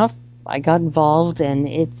sure enough, I got involved, and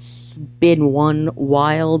it's been one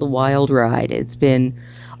wild, wild ride. It's been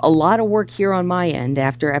a lot of work here on my end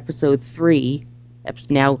after episode 3,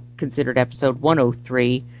 now considered episode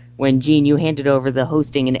 103, when, Gene, you handed over the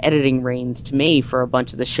hosting and editing reins to me for a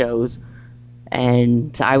bunch of the shows,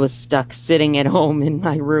 and I was stuck sitting at home in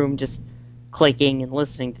my room just clicking and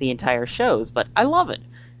listening to the entire shows. But I love it.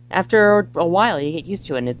 After a while, you get used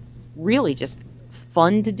to it, and it's really just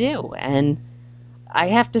fun to do. And I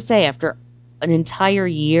have to say, after an entire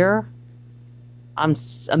year, I'm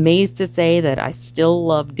amazed to say that I still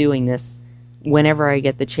love doing this whenever I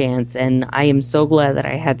get the chance, and I am so glad that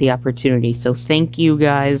I had the opportunity. So thank you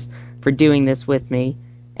guys for doing this with me,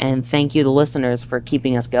 and thank you the listeners for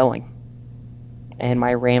keeping us going. And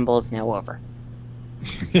my ramble is now over.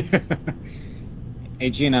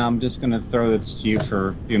 Hey Gina, I'm just going to throw this to you for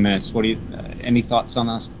a few minutes. What do you? Any thoughts on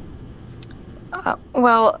this?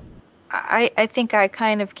 Well, I think I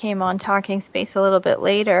kind of came on Talking Space a little bit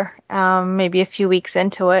later, maybe a few weeks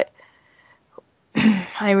into it.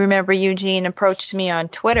 I remember Eugene approached me on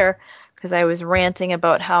Twitter because I was ranting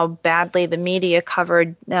about how badly the media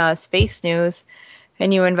covered space news,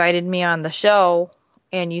 and you invited me on the show,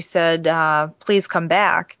 and you said, please come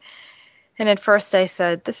back. And at first I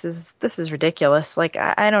said, this is ridiculous. Like,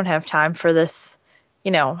 I don't have time for this.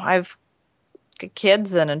 I've got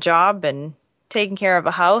kids and a job and taking care of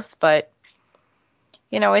a house, but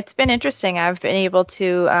it's been interesting. I've been able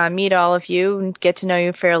to meet all of you and get to know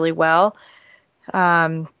you fairly well.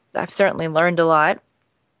 I've certainly learned a lot,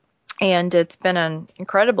 and it's been an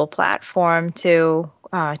incredible platform to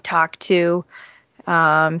talk to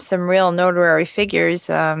some real notoriety figures,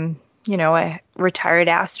 retired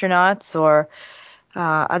astronauts or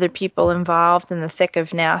other people involved in the thick of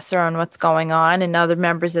NASA on what's going on, and other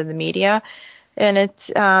members of the media. And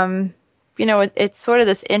it's, it's sort of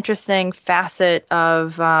this interesting facet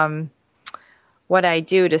of what I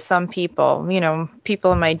do to some people,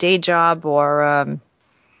 people in my day job or,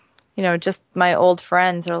 just my old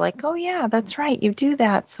friends are like, oh yeah, that's right. You do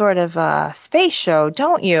that sort of space show,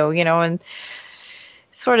 don't you? And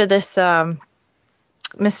sort of this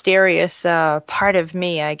mysterious part of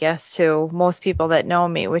me, I guess, to most people that know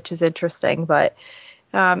me, which is interesting. But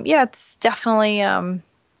it's definitely added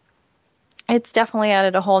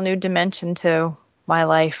a whole new dimension to my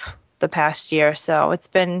life the past year. So it's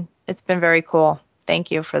been very cool.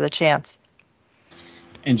 Thank you for the chance.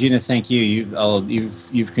 And Gina, thank you.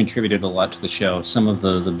 You've contributed a lot to the show. Some of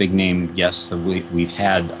the big name guests that we've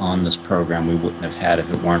had on this program we wouldn't have had if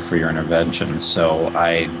it weren't for your intervention. So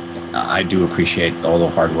I do appreciate all the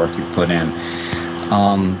hard work you've put in.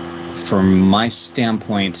 From my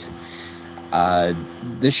standpoint,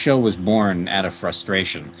 this show was born out of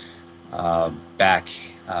frustration. Back,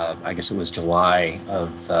 I guess it was July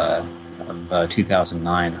of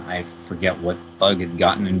 2009. I forget what bug had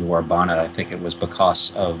gotten into our bonnet. I think it was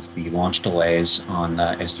because of the launch delays on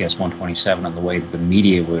STS-127 and the way the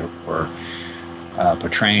media were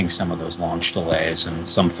portraying some of those launch delays, and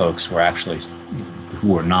some folks were actually who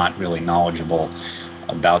were not really knowledgeable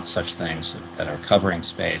about such things that are covering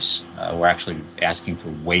space were actually asking for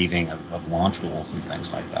waiving of launch rules and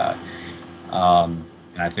things like that.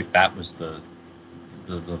 And I think that was the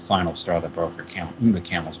final straw that broke the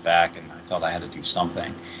camel's back, and I felt I had to do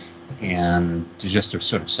something, and to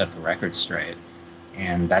sort of set the record straight.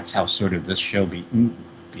 And that's how sort of this show became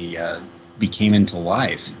into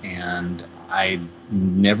life. And I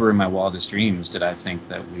never in my wildest dreams did I think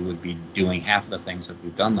that we would be doing half of the things that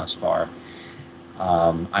we've done thus far.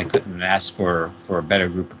 I couldn't ask for a better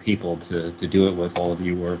group of people to do it with. All of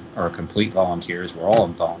you are complete volunteers. We're all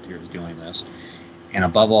volunteers doing this. And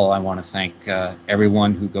above all, I want to thank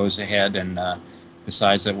everyone who goes ahead and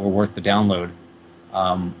decides that we're worth the download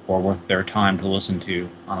or worth their time to listen to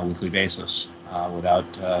on a weekly basis. Without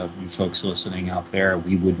you folks listening out there,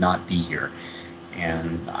 we would not be here.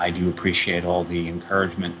 And I do appreciate all the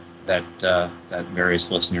encouragement that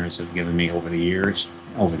various listeners have given me over the year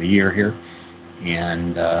here,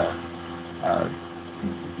 and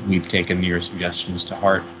we've taken your suggestions to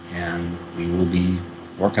heart, and we will be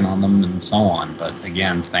working on them and so on. But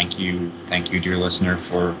again, thank you, dear listener,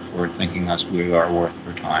 for thinking us we are worth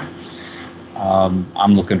your time.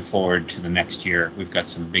 I'm looking forward to the next year. We've got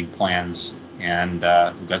some big plans, and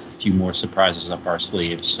we've got a few more surprises up our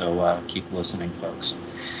sleeves, so keep listening, folks.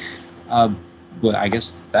 But I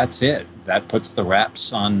guess that's it. That puts the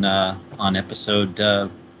wraps on episode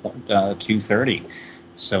 230.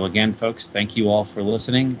 So again, folks, thank you all for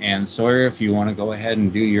listening. And Sawyer, if you want to go ahead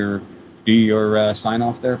and do your sign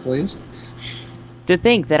off there, please. To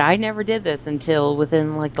think that I never did this until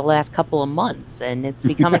within like the last couple of months, and it's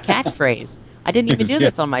become a catchphrase. I didn't even do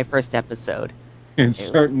this on my first episode. It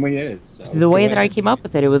certainly is. So the way that I came up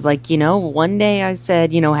with it, it was like, one day I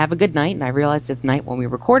said, have a good night, and I realized it's night when we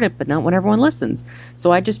record it, but not when everyone listens.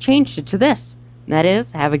 So I just changed it to this. And that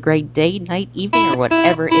is, have a great day, night, evening, or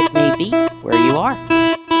whatever it may be where you are.